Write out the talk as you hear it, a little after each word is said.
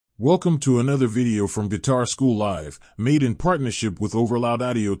Welcome to another video from Guitar School Live, made in partnership with Overloud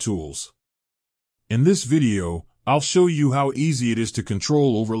Audio Tools. In this video, I'll show you how easy it is to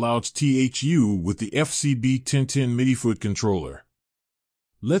control Overloud's TH U with the FCB1010 MIDI foot controller.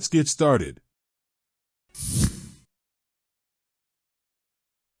 Let's get started.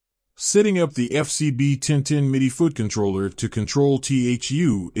 Setting up the FCB1010 MIDI foot controller to control TH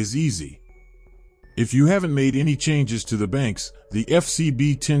U is easy. If you haven't made any changes to the banks, the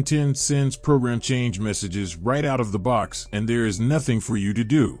FCB1010 sends program change messages right out of the box and there is nothing for you to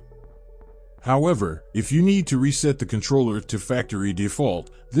do. However, if you need to reset the controller to factory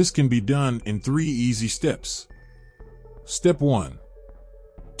default, this can be done in 3 easy steps. Step 1.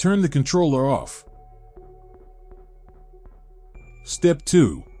 Turn the controller off. Step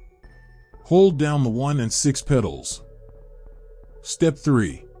 2. Hold down the 1 and 6 pedals. Step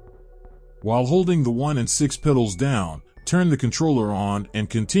 3. While holding the 1 and 6 pedals down, turn the controller on and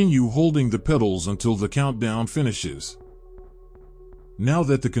continue holding the pedals until the countdown finishes. Now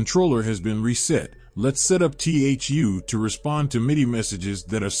that the controller has been reset, let's set up TH U to respond to MIDI messages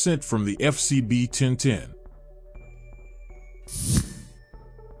that are sent from the FCB1010.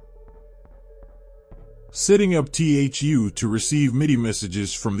 Setting up TH U to receive MIDI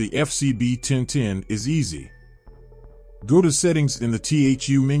messages from the FCB1010 is easy. Go to Settings in the TH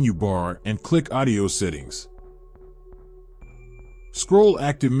U menu bar and click Audio Settings. Scroll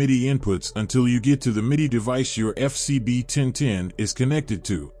Active MIDI Inputs until you get to the MIDI device your FCB1010 is connected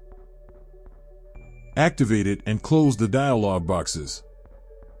to. Activate it and close the dialog boxes.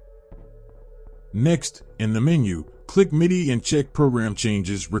 Next, in the menu, click MIDI and check Program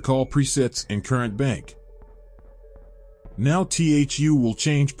Changes, Recall Presets and Current Bank. Now TH U will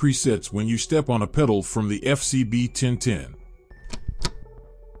change presets when you step on a pedal from the FCB1010.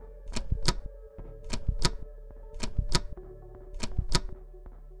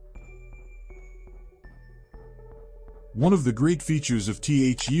 One of the great features of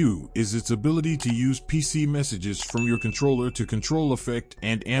TH U is its ability to use PC messages from your controller to control effect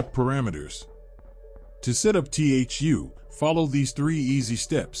and amp parameters. To set up TH U, follow these 3 easy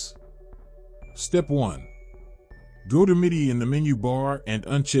steps. Step 1. Go to MIDI in the menu bar and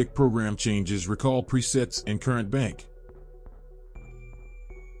uncheck Program Changes, Recall Presets and Current Bank.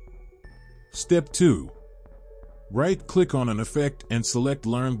 Step 2. Right-click on an effect and select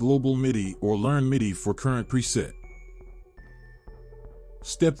Learn Global MIDI or Learn MIDI for current preset.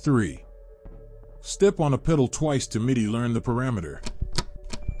 Step 3. Step on a pedal twice to MIDI learn the parameter.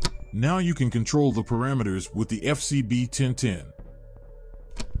 Now you can control the parameters with the FCB1010.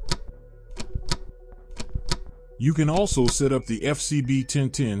 You can also set up the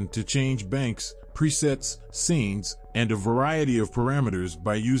FCB1010 to change banks, presets, scenes, and a variety of parameters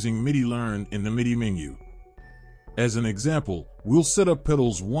by using MIDI Learn in the MIDI menu. As an example, we'll set up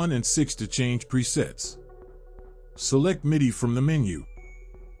pedals 1 and 6 to change presets. Select MIDI from the menu.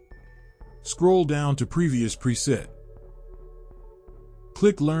 Scroll down to Previous Preset.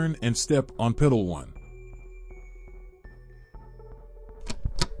 Click Learn and step on pedal 1.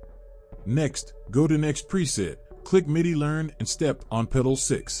 Next, go to Next Preset. Click MIDI Learn and step on pedal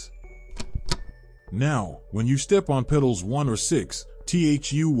 6. Now, when you step on pedals 1 or 6,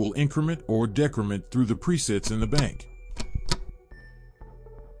 TH U will increment or decrement through the presets in the bank.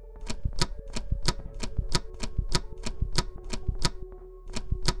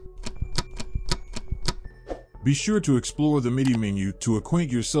 Be sure to explore the MIDI menu to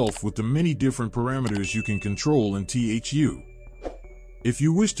acquaint yourself with the many different parameters you can control in TH U. If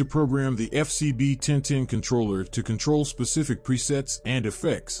you wish to program the FCB1010 controller to control specific presets and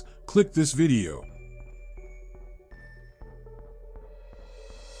effects, click this video.